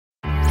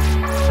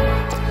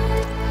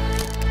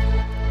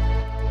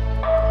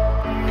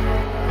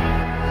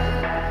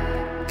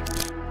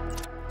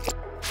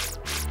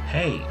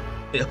Hey,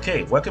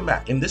 okay, welcome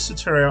back. In this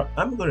tutorial,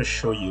 I'm going to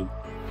show you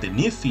the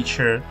new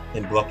feature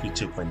in Blockli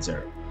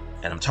 2.0,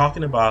 and I'm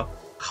talking about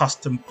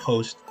custom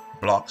post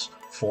blocks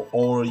for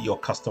all your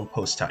custom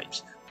post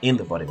types in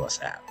the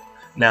BuddyBoss app.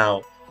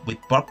 Now,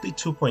 with Blockli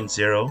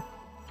 2.0,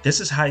 this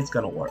is how it's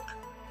going to work.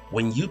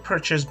 When you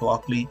purchase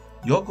Blockli,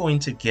 you're going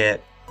to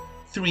get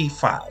 3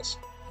 files.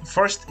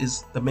 First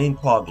is the main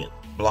plugin,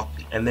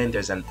 Blockli, and then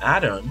there's an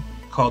add-on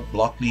called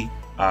Blockli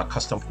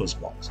Custom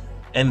Post Blocks.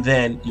 And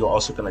then you're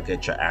also going to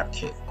get your app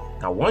kit.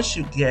 Now, once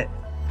you get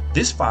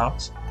these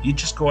files, you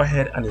just go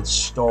ahead and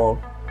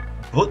install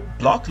both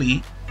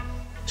Blockli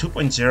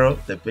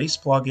 2.0, the base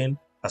plugin,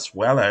 as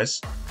well as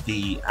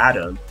the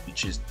add-on,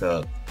 which is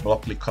the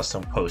Blockli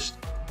Custom Post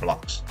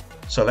Blocks.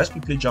 So let's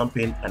quickly jump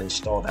in and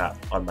install that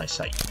on my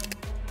site.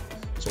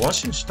 So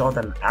once you install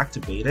that and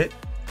activate it,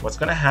 what's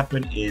going to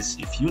happen is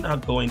if you now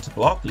go into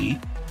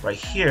Blockli, right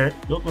here,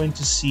 you're going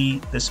to see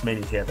this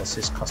menu here that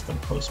says Custom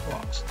Post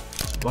Blocks.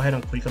 So go ahead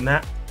and click on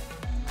that.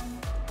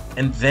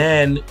 And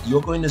then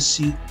you're going to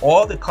see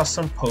all the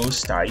custom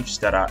post types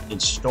that are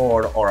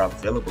installed or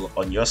available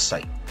on your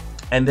site.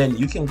 And then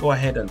you can go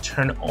ahead and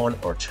turn on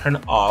or turn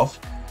off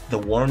the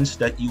ones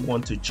that you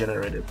want to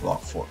generate a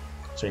block for.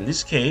 So in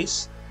this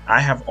case,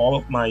 I have all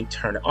of mine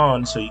turned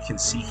on. So you can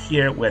see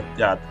here where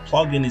the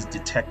plugin is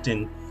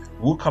detecting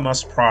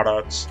WooCommerce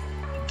products,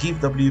 Give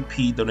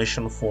WP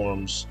donation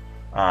forms,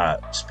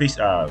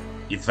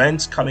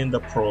 Events Calendar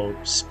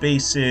Pro,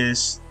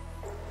 Spaces,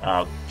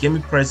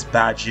 GamiPress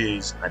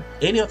badges, and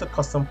any other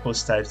custom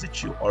post types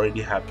that you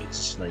already have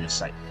existing on your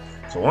site.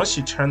 So once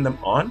you turn them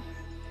on,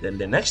 then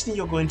the next thing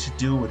you're going to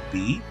do would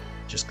be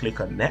just click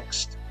on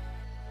next.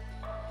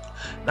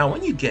 Now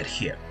when you get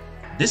here,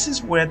 this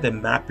is where the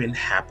mapping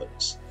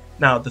happens.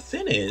 Now the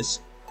thing is,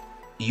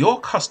 your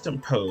custom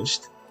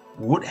post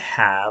would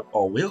have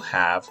or will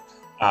have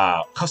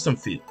custom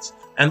fields,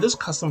 and those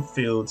custom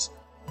fields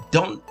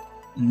don't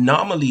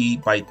normally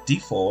by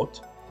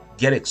default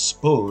get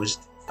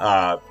exposed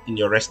in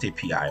your REST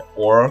API.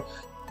 Or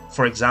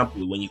for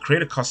example, when you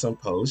create a custom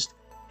post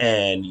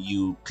and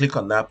you click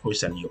on that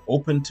post and you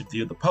open to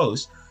view the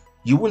post,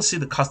 you won't see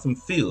the custom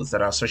fields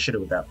that are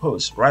associated with that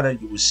post. Rather,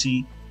 you will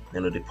see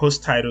the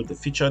post title, the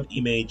featured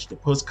image, the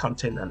post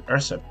content, and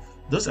URSA.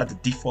 Those are the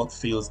default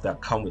fields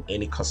that come with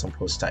any custom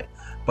post type.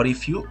 But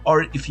if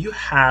you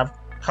have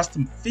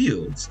custom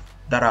fields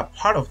that are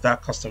part of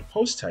that custom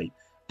post type,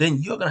 then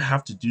you're going to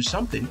have to do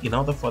something in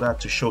order for that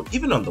to show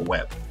even on the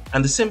web.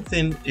 And the same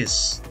thing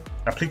is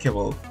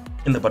applicable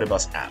in the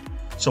BuddyBoss app.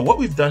 So what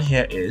we've done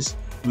here is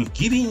we've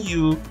given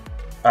you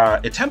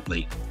a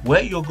template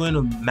where you're going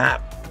to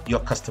map your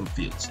custom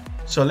fields.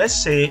 So let's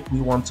say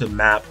we want to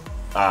map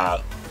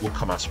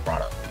WooCommerce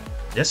product.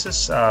 This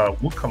is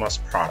WooCommerce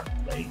product,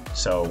 right?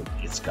 So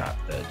it's got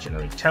the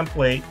generic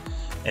template,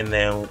 and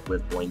then we're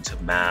going to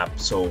map.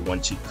 So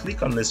once you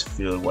click on this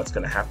field, what's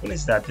going to happen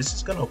is that this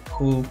is going to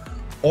pull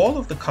all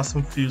of the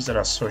custom fields that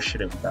are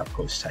associated with that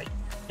post type,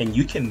 and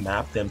you can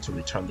map them to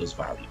return those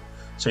values.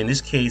 So in this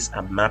case,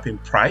 I'm mapping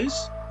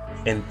price,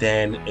 and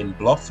then in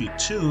Blockli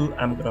 2,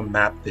 I'm going to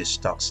map the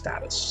stock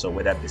status. So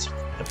whether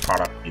the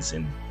product is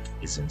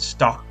in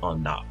stock or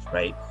not,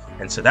 right?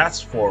 And so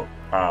that's for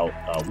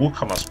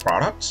WooCommerce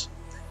products.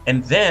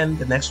 And then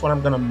the next one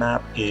I'm going to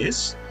map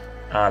is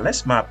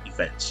let's map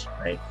events,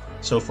 right?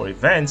 So for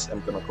events, I'm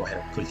going to go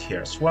ahead and click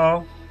here as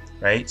well.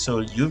 Right, so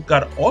you've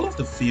got all of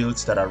the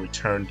fields that are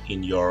returned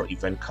in your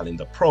Event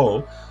Calendar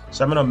Pro.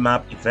 So I'm going to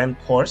map event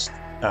cost,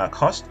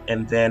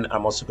 and then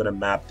I'm also going to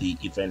map the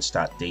event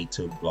start date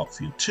to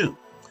Blockli 2.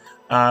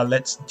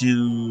 Let's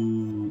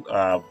do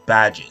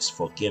badges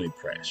for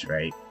GamiPress,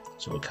 right?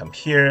 So we come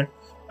here,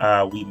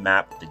 we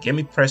map the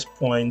GamiPress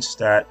points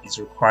that is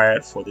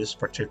required for this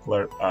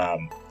particular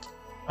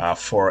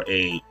for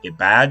a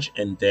badge,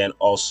 and then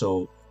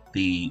also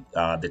the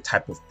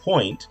type of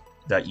point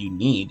that you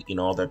need in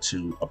order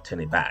to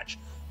obtain a badge.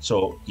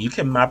 So you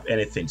can map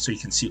anything. So you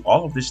can see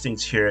all of these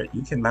things here.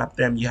 You can map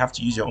them. You have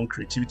to use your own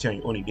creativity and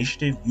your own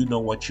initiative. You know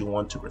what you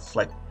want to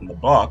reflect in the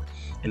block,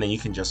 and then you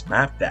can just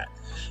map that.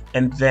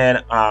 And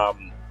then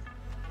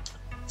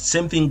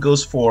same thing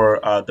goes for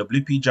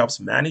WP Jobs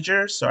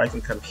Manager. So I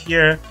can come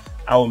here.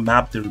 I will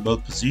map the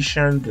remote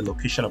position, the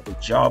location of the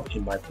job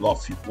in my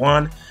Blockli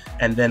 1,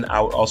 and then I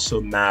will also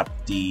map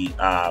the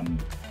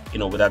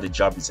whether the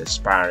job is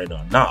expiring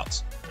or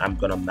not. I'm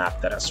going to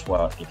map that as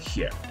well in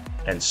here.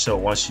 And so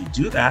once you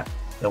do that,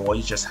 then what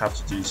you just have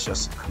to do is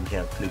just come here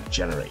and click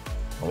generate.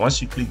 And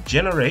once you click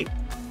generate,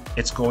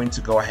 it's going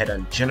to go ahead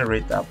and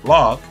generate that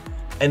block.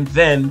 And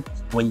then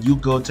when you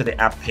go to the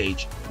app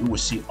page, you will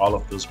see all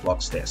of those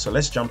blocks there. So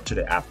let's jump to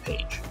the app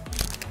page.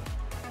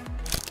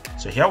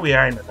 So here we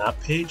are in an app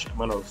page. I'm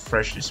going to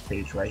refresh this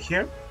page right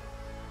here.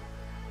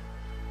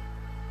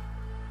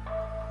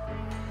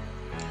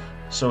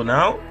 So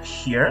now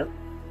here,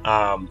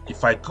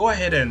 if I go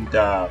ahead and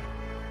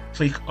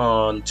click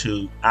on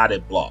to add a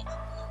block,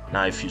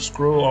 now if you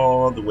scroll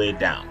all the way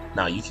down,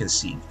 now you can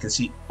see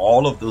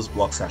all of those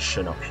blocks are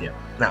shown up here.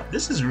 Now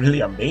this is really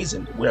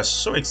amazing. We are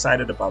so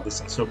excited about this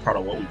and so proud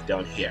of what we've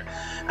done here.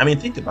 I mean,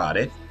 think about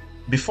it.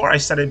 before I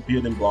started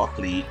building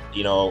Blockly,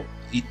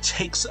 it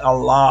takes a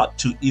lot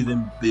to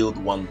even build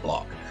one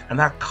block, and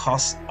that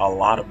costs a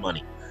lot of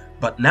money.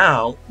 But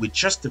now, with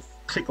just the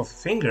click of a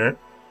finger,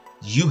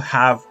 you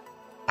have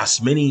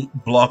as many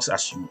blocks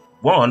as you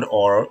want,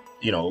 or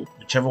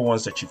whichever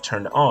ones that you've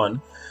turned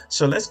on.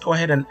 So let's go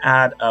ahead and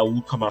add a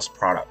WooCommerce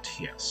product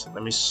here. So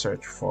let me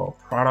search for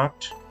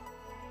product,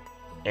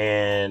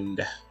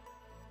 and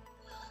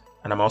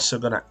I'm also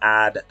gonna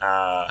add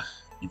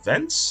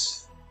events.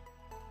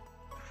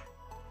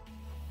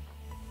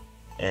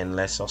 And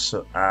let's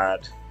also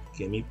add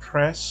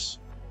GamiPress.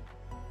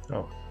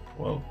 Oh,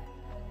 whoa.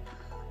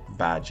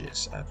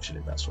 Badges,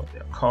 actually, that's what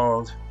they're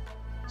called.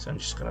 So I'm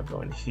just gonna go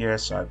in here.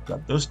 So I've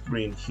got those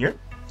three in here.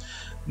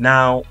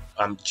 Now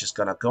I'm just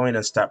gonna go in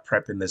and start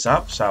prepping this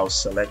up. So I'll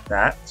select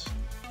that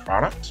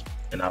product,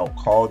 and I'll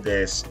call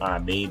this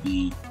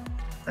maybe,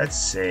 let's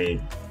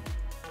say,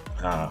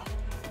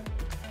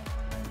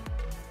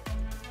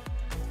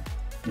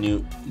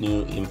 new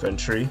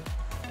inventory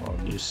or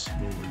new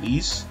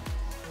release.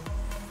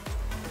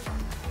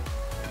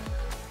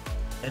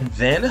 And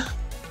then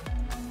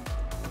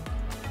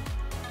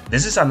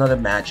this is another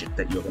magic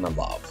that you're gonna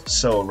love.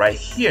 So right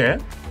here,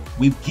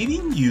 we've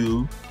given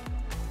you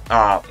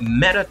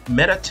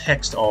meta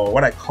text, or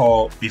what I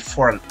call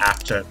before and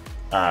after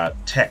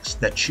text,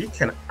 that you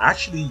can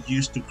actually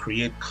use to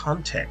create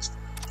context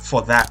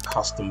for that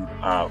custom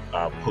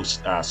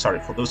post.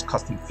 For those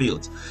custom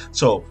fields.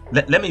 So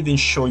let me even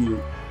show you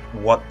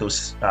what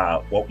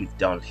we've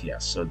done here,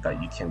 so that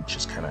you can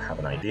just kind of have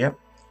an idea.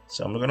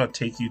 So I'm going to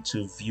take you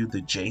to view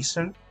the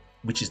JSON,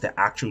 which is the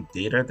actual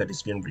data that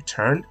is being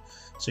returned.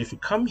 So if you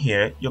come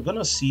here, you're going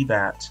to see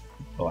that,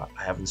 oh, I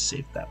haven't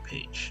saved that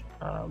page.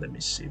 Let me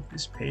save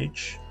this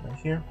page right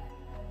here.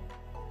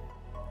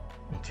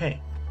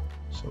 Okay,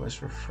 so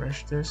let's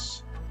refresh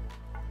this.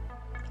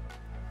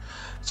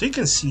 So you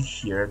can see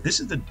here, this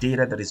is the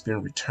data that is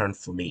being returned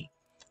for me.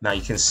 Now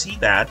you can see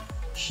that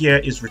here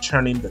is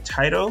returning the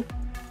title,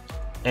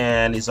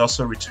 and is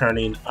also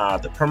returning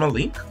the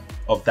permalink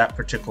of that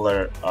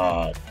particular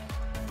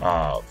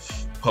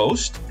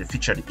post, the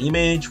featured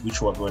image,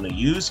 which we're going to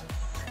use.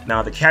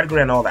 Now the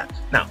category and all that.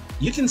 Now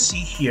you can see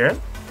here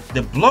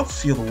the block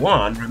field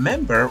 1.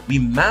 Remember, we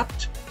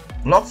mapped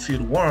block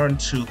field 1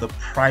 to the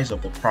price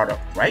of the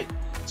product, right?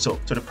 So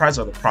to the price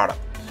of the product.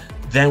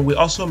 Then we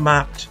also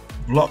mapped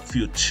block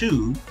field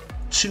 2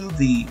 to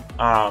the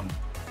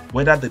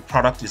whether the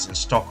product is in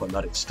stock or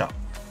not in stock.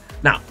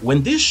 Now,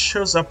 when this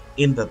shows up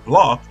in the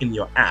block in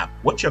your app,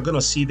 what you're going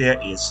to see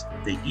there is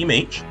the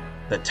image,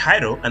 the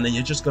title, and then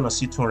you're just going to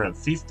see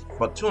 250.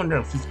 But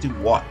 250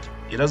 what?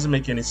 It doesn't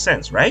make any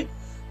sense, right?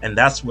 And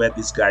that's where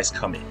these guys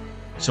come in.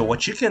 So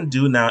what you can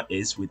do now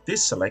is, with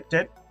this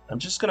selected, I'm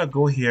just going to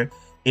go here.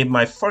 In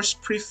my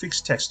first prefix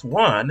text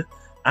 1,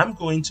 I'm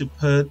going to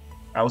put,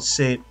 I would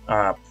say,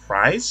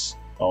 price,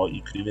 or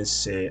you could even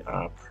say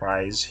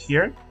price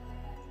here,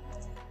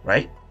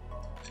 right?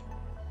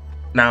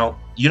 Now,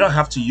 you don't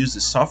have to use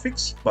the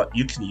suffix, but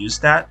you can use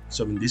that.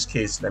 So in this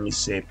case, let me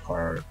say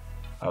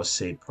I'll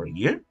say per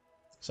year,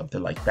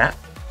 something like that.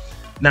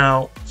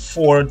 Now,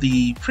 for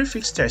the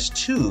prefix text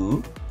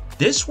 2,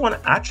 this one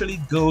actually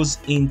goes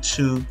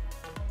into,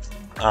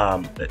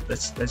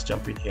 let's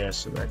jump in here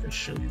so that I can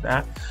show you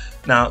that.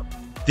 Now,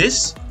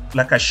 this,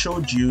 like I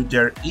showed you,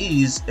 there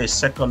is a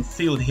second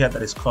field here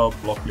that is called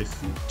Blockli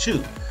field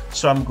 2.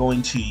 So I'm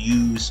going to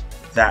use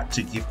that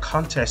to give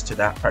context to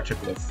that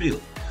particular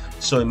field.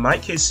 So in my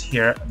case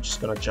here, I'm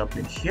just going to jump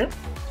in here.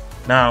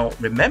 Now,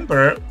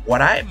 remember,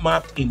 what I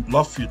mapped in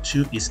block field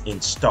 2 is in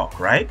stock,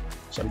 right?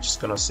 So I'm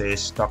just going to say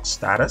stock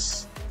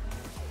status.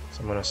 So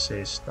I'm going to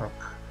say stock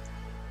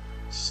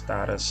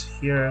status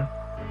here.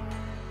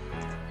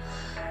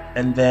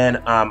 And then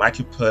I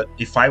could put,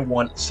 if I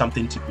want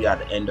something to be at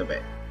the end of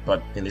it,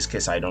 but in this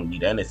case, I don't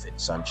need anything.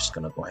 So I'm just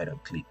going to go ahead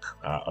and click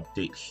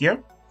update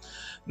here.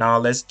 Now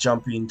let's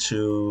jump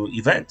into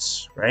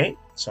events, right?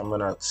 So I'm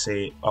going to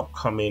say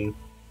upcoming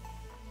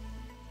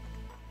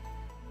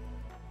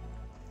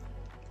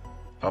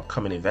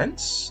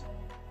events.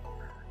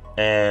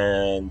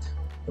 And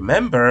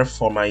remember,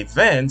 for my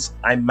events,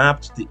 I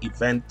mapped the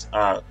event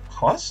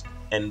cost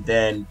and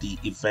then the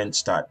event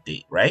start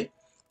date, right?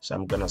 So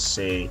I'm gonna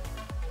say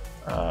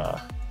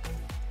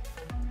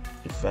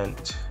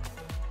event,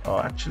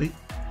 actually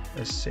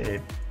let's say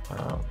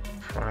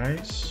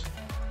price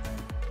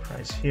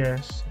here,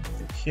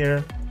 something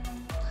here.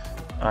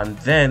 And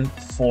then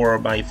for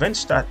my event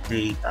start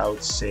date, I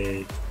would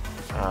say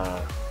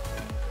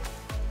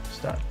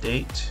start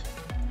date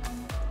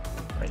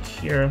right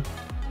here.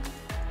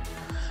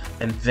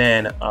 And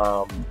then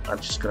I'm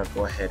just gonna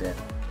go ahead and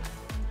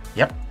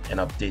and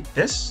update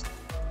this.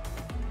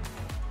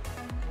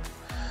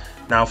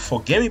 Now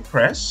for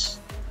GamiPress,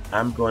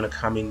 I'm going to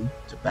come in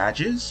to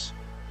badges,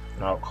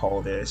 and I'll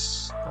call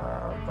this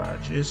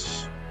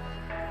badges.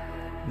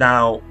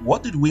 Now,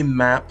 what did we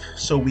map?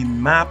 So we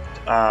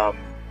mapped,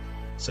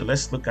 so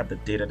let's look at the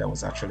data that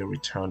was actually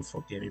returned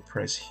for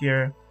GamiPress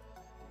here.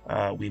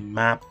 We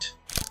mapped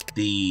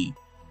the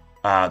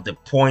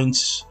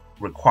points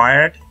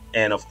required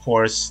and of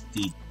course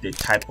the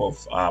type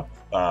of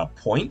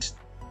point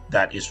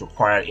that is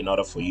required in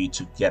order for you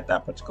to get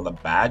that particular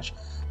badge.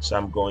 So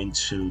I'm going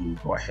to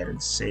go ahead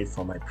and say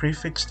for my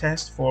prefix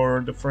test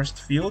for the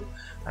first field,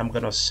 I'm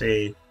going to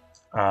say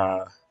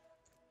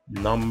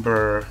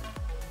number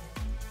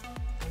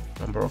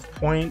of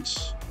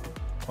points.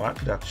 Well, I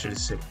could actually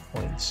say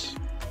points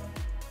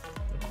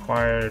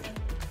required,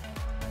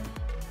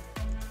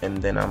 and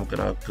then I'm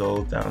gonna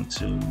go down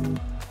to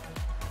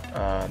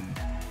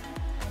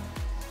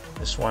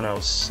this one.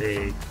 I'll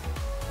say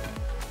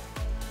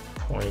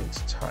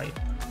point type.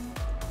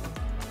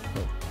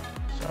 Oh,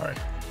 sorry.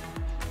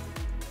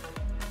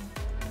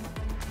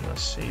 I'm gonna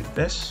save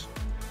this.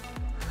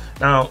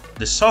 Now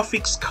the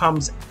suffix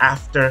comes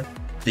after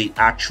the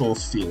actual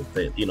field,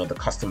 the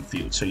custom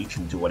field, so you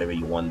can do whatever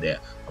you want there,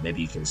 or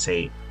maybe you can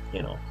say,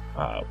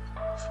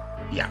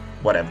 yeah,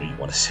 whatever you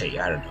want to say.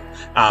 I don't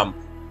know.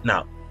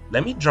 Now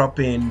let me drop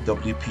in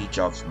WP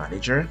Jobs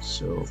Manager.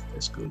 So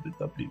let's go to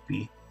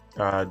WP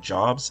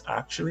Jobs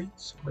actually.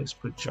 So let's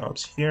put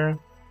jobs here.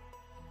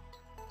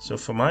 So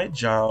for my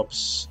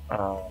jobs,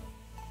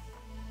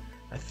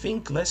 I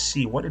think, let's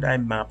see, what did I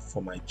map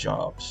for my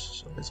jobs?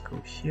 So let's go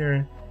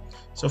here.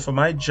 So for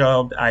my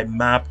job, I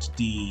mapped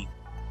the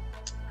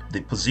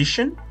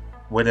position,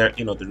 whether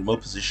the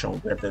remote position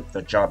where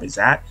the job is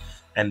at,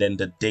 and then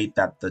the date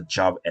that the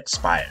job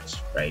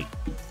expires, right?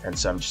 And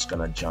so I'm just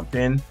gonna jump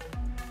in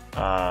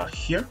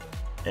here,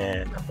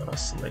 and I'm gonna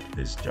select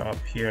this job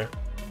here,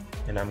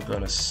 and I'm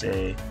gonna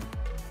say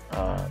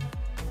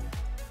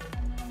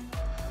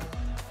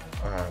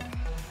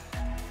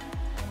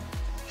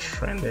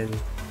trending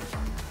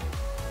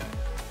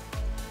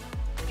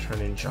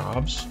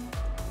jobs,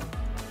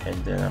 and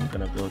then I'm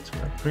gonna go to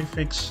my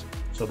prefix.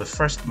 So the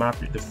first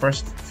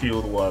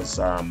field was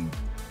the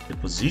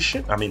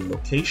position,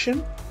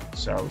 location.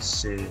 So I'll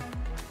say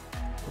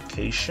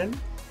location,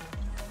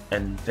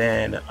 and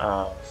then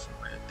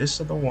this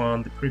other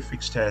one, the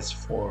prefix test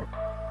for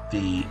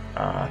the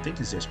I think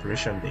it's the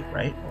expiration date,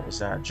 right? What was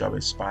that? Job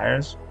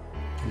expires,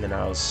 and then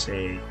I'll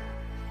say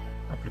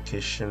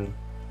application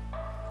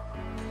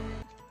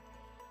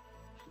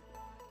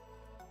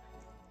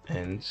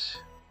ends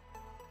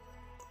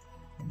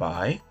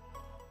by,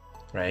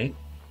 right?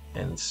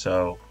 And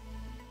so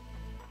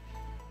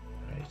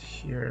right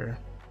here,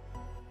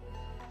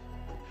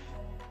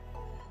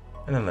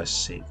 and then let's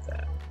save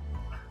that.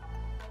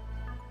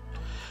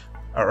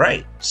 All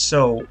right,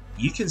 so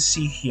you can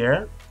see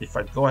here, if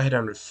I go ahead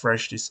and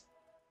refresh this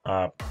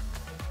data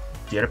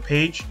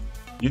page,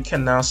 you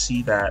can now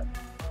see that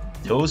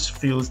those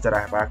fields that I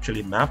have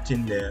actually mapped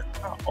in there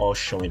are all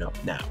showing up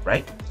now,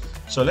 right?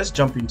 So let's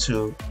jump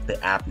into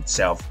the app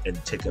itself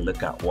and take a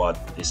look at what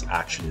this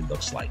actually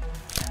looks like.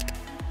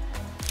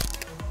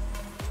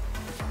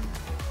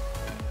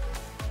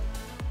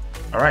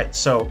 All right,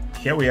 so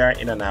here we are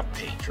in an app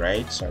page,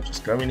 right? So I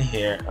just go in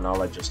here, and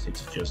all I just need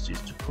to just is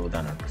to pull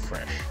down and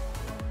refresh.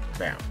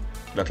 Bam,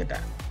 look at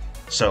that.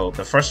 So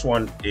the first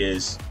one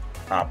is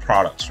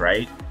products,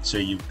 right? So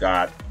you've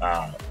got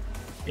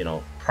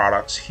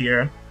products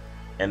here,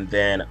 and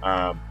then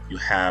you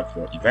have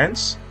your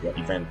events, your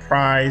event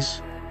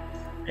price,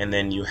 and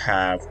then you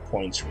have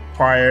points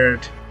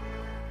required,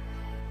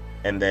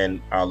 and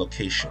then our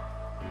location.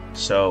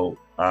 So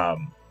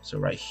so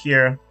right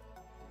here,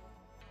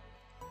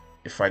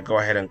 if I go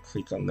ahead and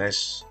click on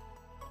this,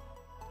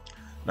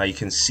 now you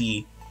can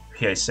see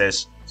here it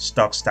says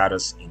stock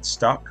status in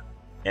stock,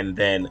 and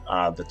then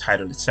the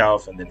title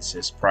itself, and then it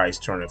says price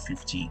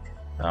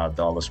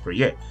 $250 per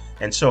year.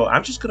 And so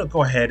I'm just gonna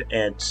go ahead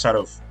and sort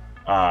of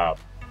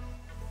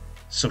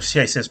so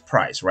here it says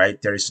price,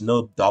 right? There is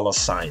no dollar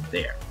sign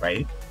there,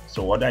 right?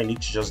 So what I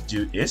need to just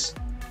do is,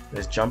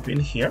 let's jump in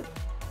here,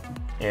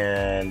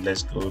 and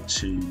let's go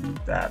to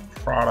that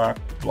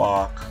product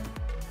block,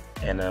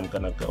 and I'm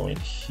gonna go in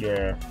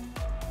here,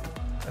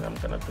 and I'm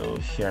gonna go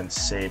here and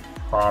say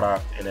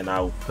product, and then I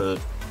will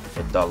put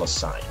a dollar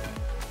sign,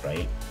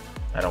 right?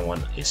 I don't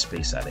want a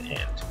space at the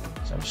end,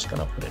 so I'm just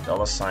gonna put a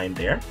dollar sign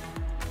there,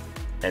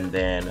 and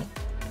then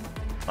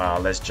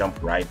let's jump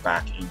right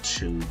back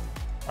into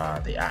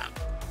the app.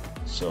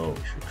 So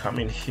if you come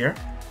in here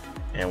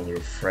and we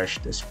refresh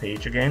this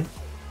page again,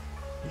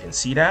 you can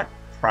see that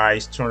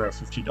price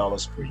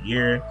 $250 per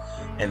year.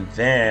 And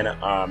then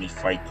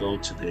if I go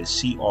to the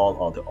see all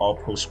or the all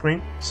post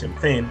screen, same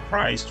thing,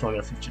 price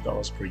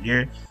 $250 per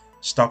year,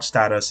 stock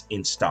status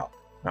in stock.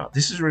 Now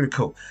this is really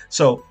cool.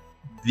 So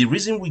the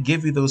reason we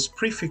gave you those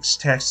prefix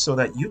text so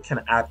that you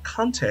can add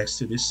context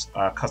to this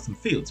custom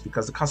fields,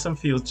 because the custom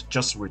fields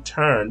just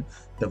return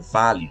the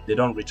value, they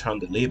don't return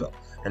the label.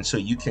 And so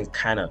you can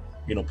kind of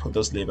put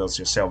those labels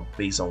yourself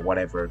based on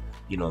whatever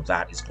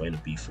that is going to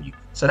be for you.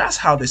 So that's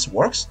how this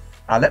works.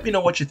 Let me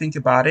know what you think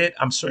about it.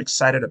 I'm so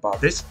excited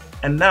about this.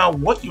 And now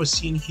what you're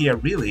seeing here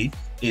really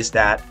is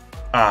that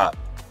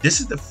this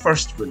is the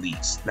first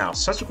release. Now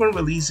subsequent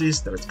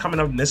releases that is coming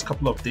up in the next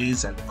couple of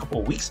days and a couple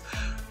of weeks,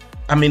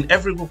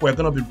 every week we're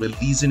going to be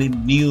releasing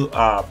new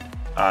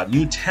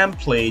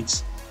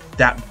templates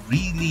that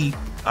really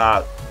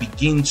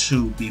begin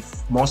to be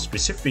more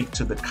specific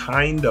to the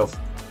kind of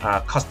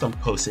custom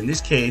posts. In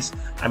this case,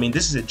 I mean,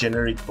 this is a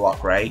generic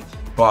block, right?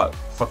 But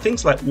for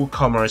things like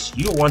WooCommerce,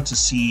 you want to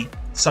see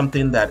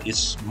something that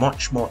is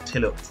much more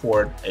tailored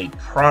toward a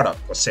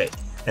product per se.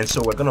 And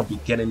so we're going to be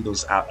getting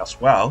those out as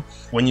well.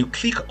 When you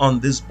click on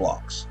these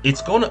blocks,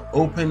 it's going to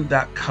open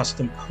that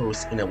custom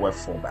post in a web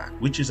format,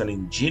 which is an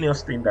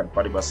ingenious thing that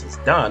BuddyBoss has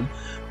done,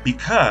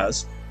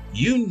 because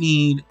you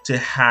need to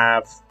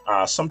have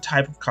some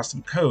type of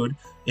custom code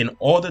in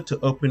order to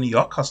open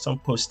your custom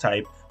post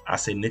type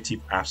as a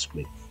native app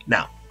split.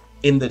 Now,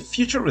 in the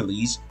future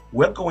release,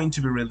 we're going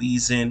to be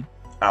releasing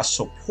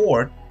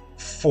support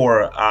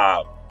for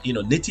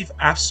native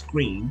app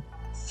screen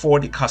for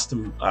the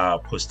custom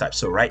post type.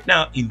 So right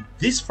now in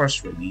this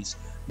first release,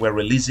 we're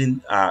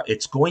releasing,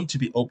 it's going to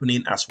be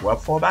opening as web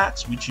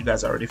formats, which you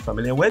guys are already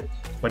familiar with.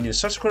 But in the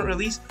subsequent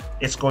release,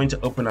 it's going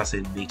to open as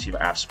a native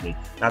app split.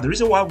 Now, the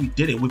reason why we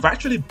did it, we've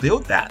actually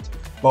built that,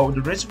 but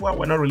the reason why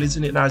we're not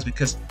releasing it now is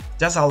because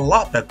there's a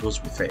lot that goes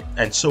with it.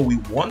 And so we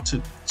want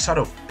to sort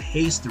of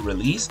pace the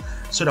release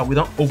so that we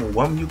don't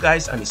overwhelm you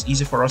guys, and it's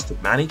easy for us to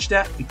manage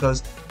that,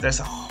 because there's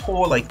a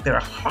whole, there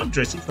are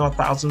hundreds, if not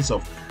thousands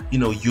of,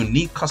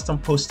 unique custom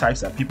post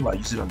types that people are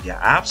using on their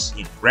apps,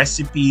 in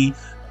recipe,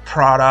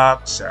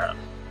 products,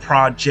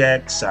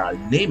 projects,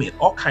 name it,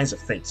 all kinds of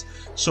things.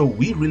 So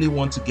we really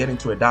want to get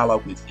into a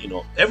dialogue with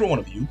every one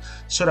of you,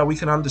 so that we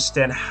can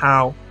understand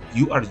how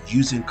you are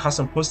using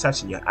custom post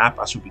types in your app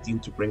as we begin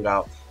to bring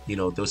out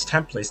those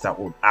templates that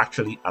will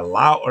actually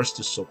allow us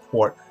to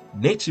support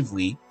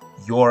natively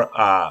your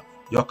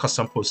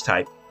custom post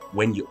type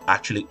when you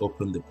actually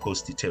open the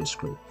post detail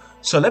screen.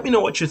 So let me know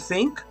what you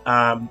think.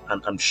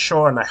 I'm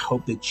sure and I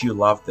hope that you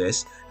love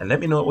this, and let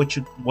me know what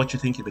you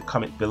think in the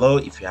comment below.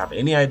 If you have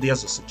any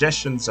ideas or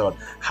suggestions on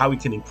how we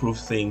can improve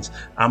things,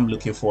 I'm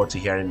looking forward to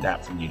hearing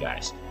that from you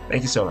guys.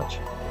 Thank you so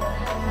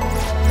much.